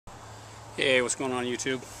Hey, what's going on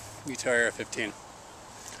YouTube? Utire 15.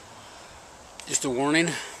 Just a warning,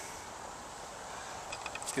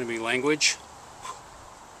 it's going to be language.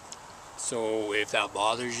 So if that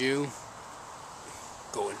bothers you,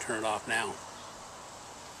 go and turn it off now.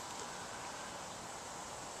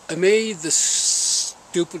 I made the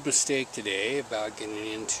stupid mistake today about getting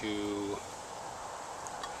into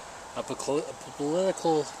a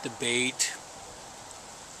political debate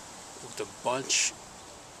with a bunch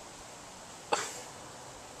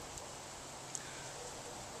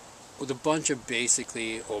of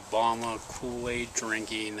basically Obama Kool-Aid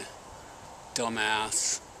drinking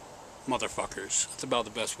dumbass motherfuckers. That's about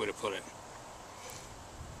the best way to put it.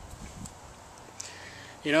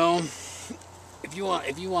 You know, if you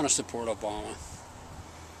want to support Obama,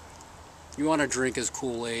 you want to drink his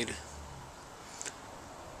Kool-Aid,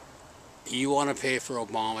 you want to pay for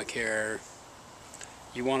Obamacare,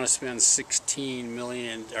 you want to spend $16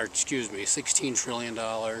 trillion,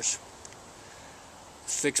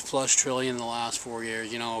 $6+ trillion in the last 4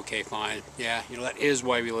 years, okay, fine. Yeah, that is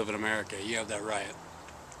why we live in America. You have that right.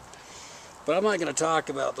 But I'm not going to talk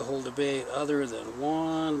about the whole debate other than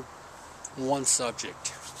one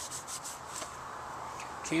subject.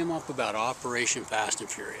 Came up about Operation Fast and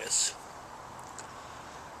Furious.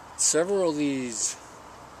 Several of these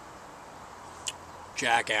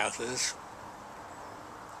jackasses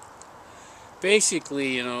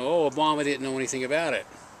basically, Obama didn't know anything about it.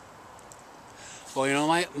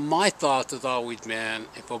 Well, my thoughts has always been,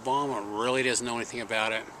 if Obama really doesn't know anything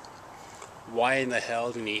about it, why in the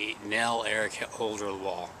hell didn't he nail Eric Holder to the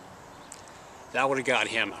wall? That would have got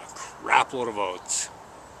him a crap load of votes.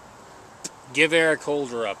 Give Eric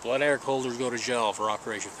Holder up. Let Eric Holder go to jail for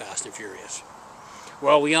Operation Fast and Furious.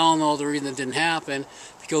 Well, we all know the reason it didn't happen,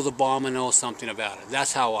 because Obama knows something about it.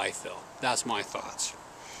 That's how I feel. That's my thoughts.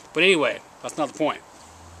 But anyway, that's not the point.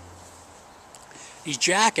 These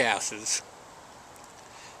jackasses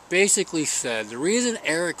basically said the reason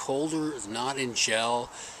Eric Holder is not in jail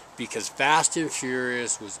because Fast and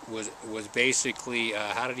Furious was basically,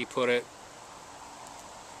 how did he put it,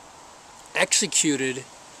 executed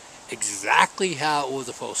exactly how it was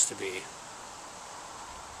supposed to be.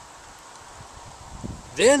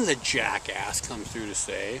 Then the jackass comes through to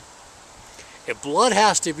say, if blood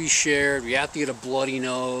has to be shared, we have to get a bloody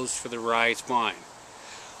nose for the rights, fine.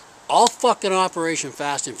 All fucking Operation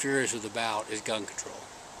Fast and Furious was about is gun control.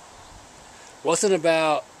 Wasn't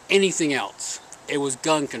about anything else. It was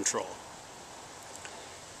gun control.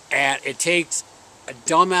 And it takes a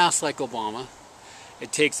dumbass like Obama,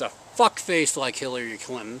 it takes a fuckface like Hillary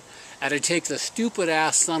Clinton, and it takes a stupid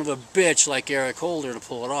ass son of a bitch like Eric Holder to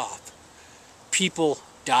pull it off. People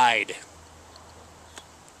died.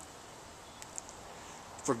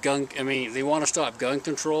 They want to stop gun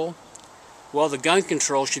control. Well, the gun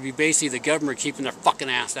control should be basically the government keeping their fucking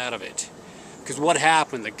ass out of it. Because what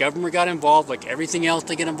happened? The government got involved, like everything else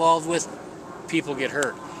they get involved with, people get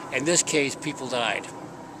hurt. In this case, people died.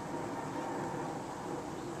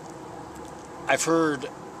 I've heard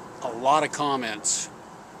a lot of comments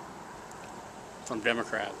from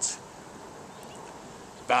Democrats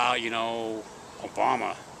about,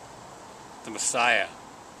 Obama, the Messiah.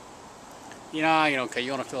 Okay,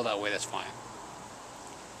 you want to feel that way, that's fine.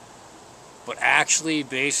 But actually,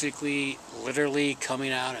 basically, literally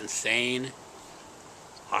coming out and saying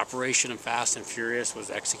Operation Fast and Furious was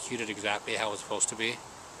executed exactly how it was supposed to be.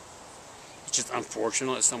 It's just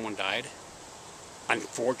unfortunate that someone died.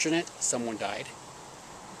 Unfortunate someone died.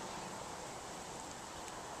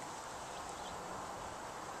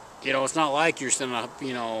 It's not like you're sending a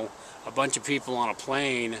bunch of people on a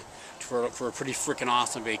plane for a pretty freaking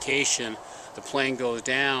awesome vacation. The plane goes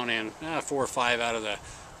down and 4 or 5 out of the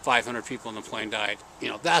 500 people in the plane died.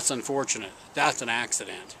 That's unfortunate. That's an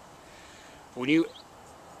accident. When you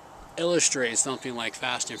illustrate something like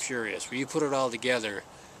Fast and Furious, where you put it all together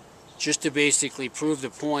just to basically prove the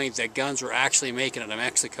point that guns were actually making it to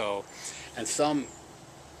Mexico, and some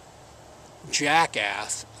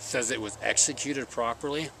jackass says it was executed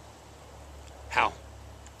properly, how?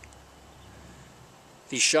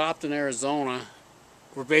 These shops in Arizona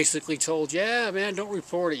were basically told, yeah, man, don't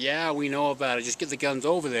report it. Yeah, we know about it. Just get the guns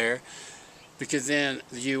over there. Because then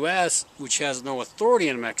the U.S., which has no authority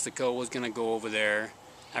in Mexico, was going to go over there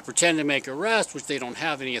and pretend to make arrests, which they don't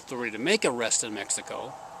have any authority to make arrests in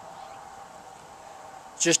Mexico,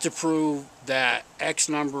 just to prove that X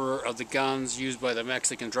number of the guns used by the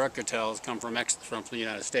Mexican drug cartels come from the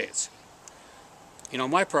United States.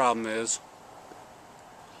 My problem is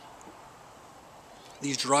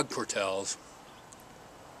these drug cartels,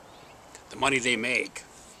 the money they make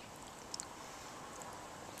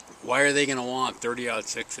Why are they going to want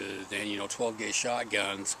 30-06s and, 12-gauge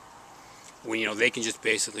shotguns when, they can just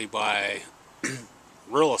basically buy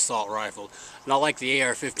real assault rifles? Not like the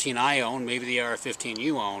AR-15 I own, maybe the AR-15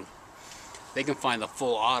 you own. They can find the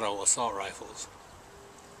full auto assault rifles.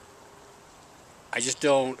 I just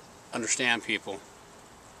don't understand people.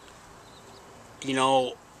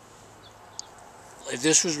 If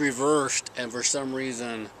this was reversed and for some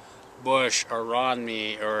reason Bush or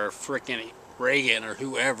Romney or frickin' Reagan or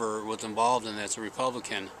whoever was involved in this, a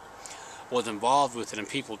Republican, was involved with it and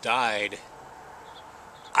people died,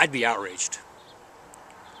 I'd be outraged.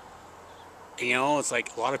 It's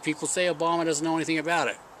like a lot of people say Obama doesn't know anything about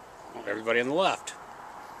it. Well, everybody on the left.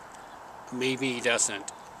 Maybe he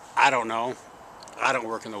doesn't. I don't know. I don't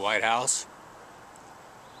work in the White House.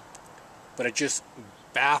 But it just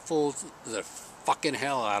baffles the fucking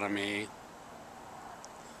hell out of me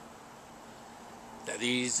that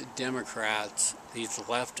these Democrats, these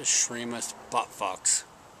left extremist buttfucks,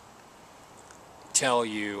 tell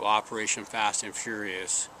you Operation Fast and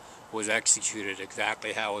Furious was executed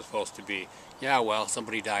exactly how it was supposed to be. Yeah, well,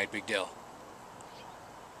 somebody died, big deal.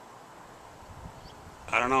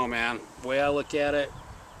 I don't know, man. The way I look at it,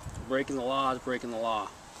 breaking the law is breaking the law.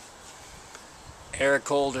 Eric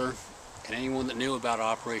Holder and anyone that knew about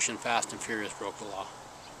Operation Fast and Furious broke the law.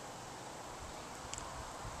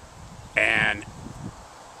 And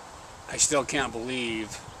I still can't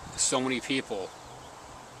believe so many people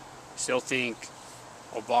still think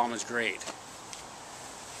Obama's great.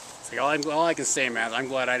 It's like all I can say, man, is I'm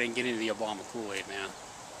glad I didn't get into the Obama Kool-Aid, man.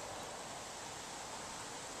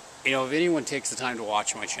 If anyone takes the time to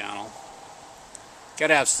watch my channel,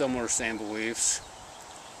 gotta have similar same beliefs.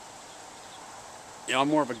 I'm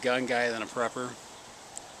more of a gun guy than a prepper.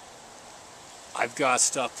 I've got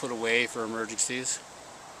stuff put away for emergencies.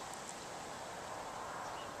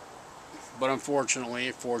 But unfortunately,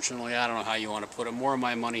 I don't know how you want to put it, more of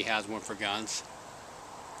my money has went for guns.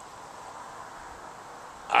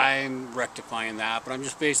 I'm rectifying that, but I'm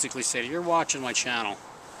just basically saying, if you're watching my channel,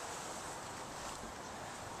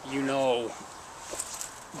 you know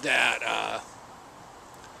that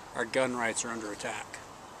our gun rights are under attack.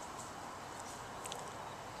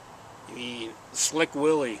 I mean, Slick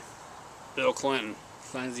Willie, Bill Clinton,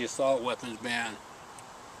 signs the assault weapons ban.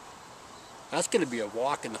 That's going to be a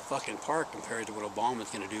walk in the fucking park compared to what Obama's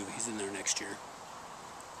going to do. He's in there next year.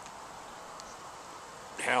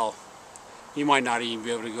 Hell, you might not even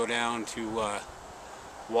be able to go down to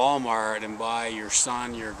Walmart and buy your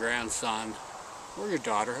son, your grandson, or your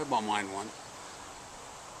daughter. I bought mine one.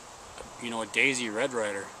 A Daisy Red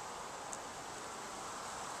Ryder.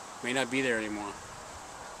 May not be there anymore.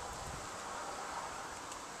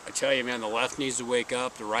 I tell you, man, the left needs to wake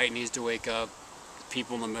up, the right needs to wake up, the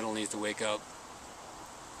people in the middle needs to wake up.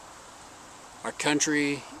 Our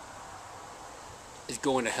country is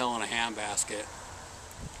going to hell in a handbasket.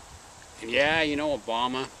 And yeah,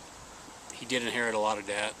 Obama, he did inherit a lot of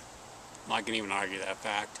debt. I'm not going to even argue that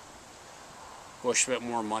fact. Bush spent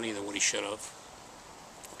more money than what he should have.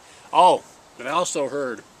 Oh, but I also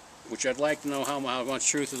heard, which I'd like to know how much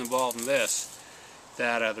truth is involved in this,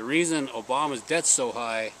 that the reason Obama's debt's so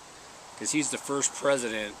high is he's the first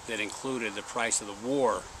president that included the price of the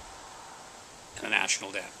war in the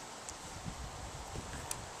national debt.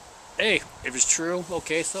 Hey, if it's true,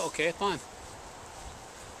 okay, fine.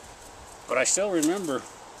 But I still remember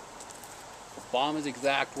Obama's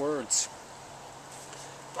exact words.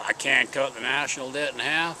 If I can't cut the national debt in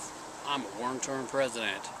half, I'm a worm-term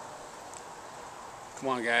president. Come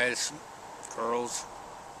on, guys, girls,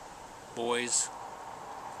 boys,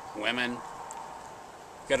 women.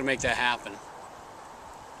 We've got to make that happen.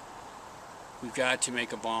 We've got to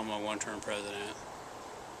make Obama a one-term president.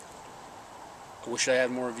 I wish I had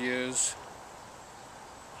more views.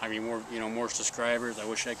 I mean, more subscribers. I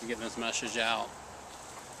wish I could get this message out.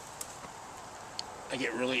 I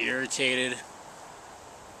get really irritated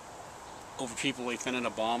over people defending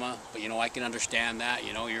Obama, but I can understand that.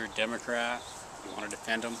 You're a Democrat. You want to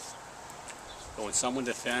defend him. But when someone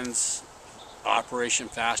defends Operation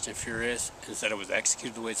Fast and Furious and said it was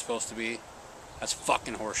executed the way it's supposed to be, that's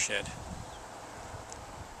fucking horseshit.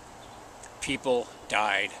 People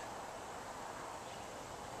died.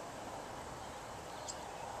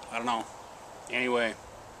 I don't know. Anyway,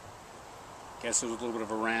 guess it was a little bit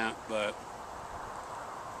of a rant, but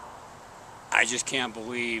I just can't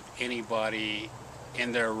believe anybody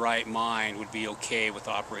in their right mind would be okay with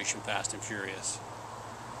Operation Fast and Furious.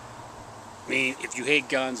 I mean, if you hate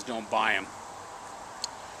guns, don't buy them.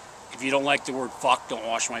 If you don't like the word fuck, don't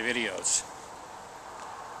watch my videos.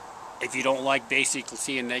 If you don't like basically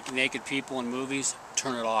seeing naked people in movies,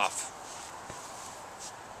 turn it off.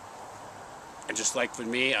 And just like for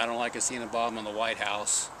me, I don't like seeing Obama in the White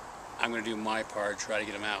House. I'm going to do my part, try to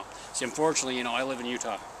get him out. See, unfortunately, you know, I live in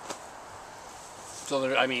Utah. So,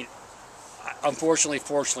 there, I mean, unfortunately,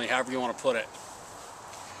 fortunately, however you want to put it,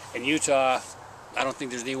 in Utah, I don't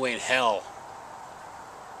think there's any way in hell,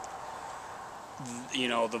 you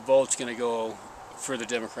know, the vote's going to go for the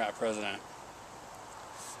Democrat president.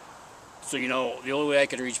 So, you know, the only way I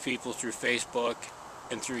can reach people is through Facebook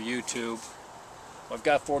and through YouTube. I've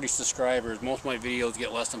got 40 subscribers. Most of my videos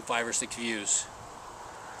get less than 5 or 6 views.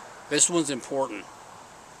 This one's important.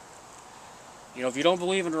 You know, if you don't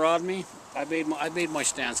believe in Romney, I made my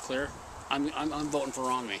stance clear. I'm voting for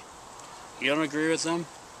Romney. You don't agree with them?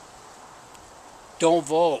 Don't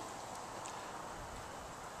vote.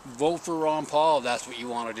 Vote for Ron Paul if that's what you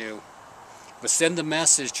want to do. But send the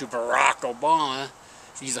message to Barack Obama.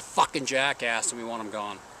 He's a fucking jackass and we want him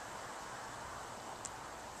gone.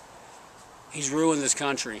 He's ruined this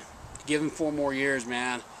country. Give him 4 more years,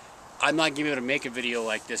 man. I'm not going to be able to make a video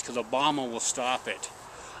like this because Obama will stop it.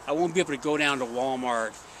 I won't be able to go down to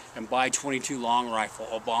Walmart and buy 22 long rifle.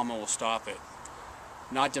 Obama will stop it.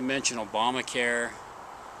 Not to mention Obamacare,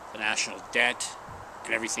 the national debt,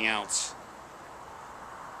 and everything else.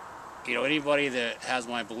 You know, anybody that has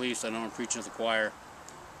my beliefs, I know I'm preaching to the choir.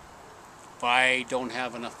 If I don't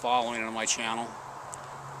have enough following on my channel,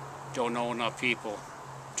 don't know enough people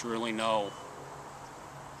to really know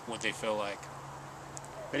what they feel like.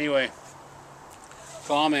 Anyway,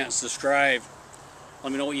 comment, subscribe,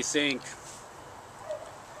 let me know what you think.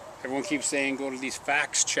 Everyone keeps saying go to these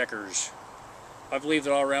fact checkers. I believe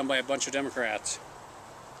they're all ran by a bunch of Democrats,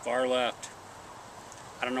 far left.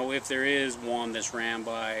 I don't know if there is one that's ran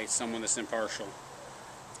by someone that's impartial.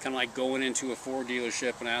 It's kind of like going into a Ford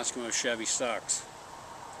dealership and asking them if Chevy sucks.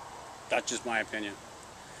 That's just my opinion.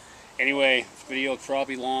 Anyway, this video is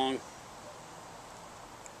probably long.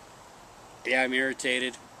 Yeah, I'm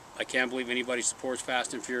irritated. I can't believe anybody supports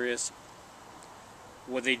Fast and Furious.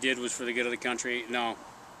 What they did was for the good of the country. No.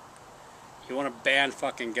 You want to ban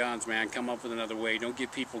fucking guns, man. Come up with another way. Don't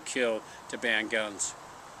get people killed to ban guns.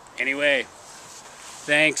 Anyway,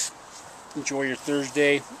 thanks. Enjoy your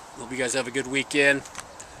Thursday. Hope you guys have a good weekend.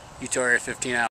 Utah Area 15 out.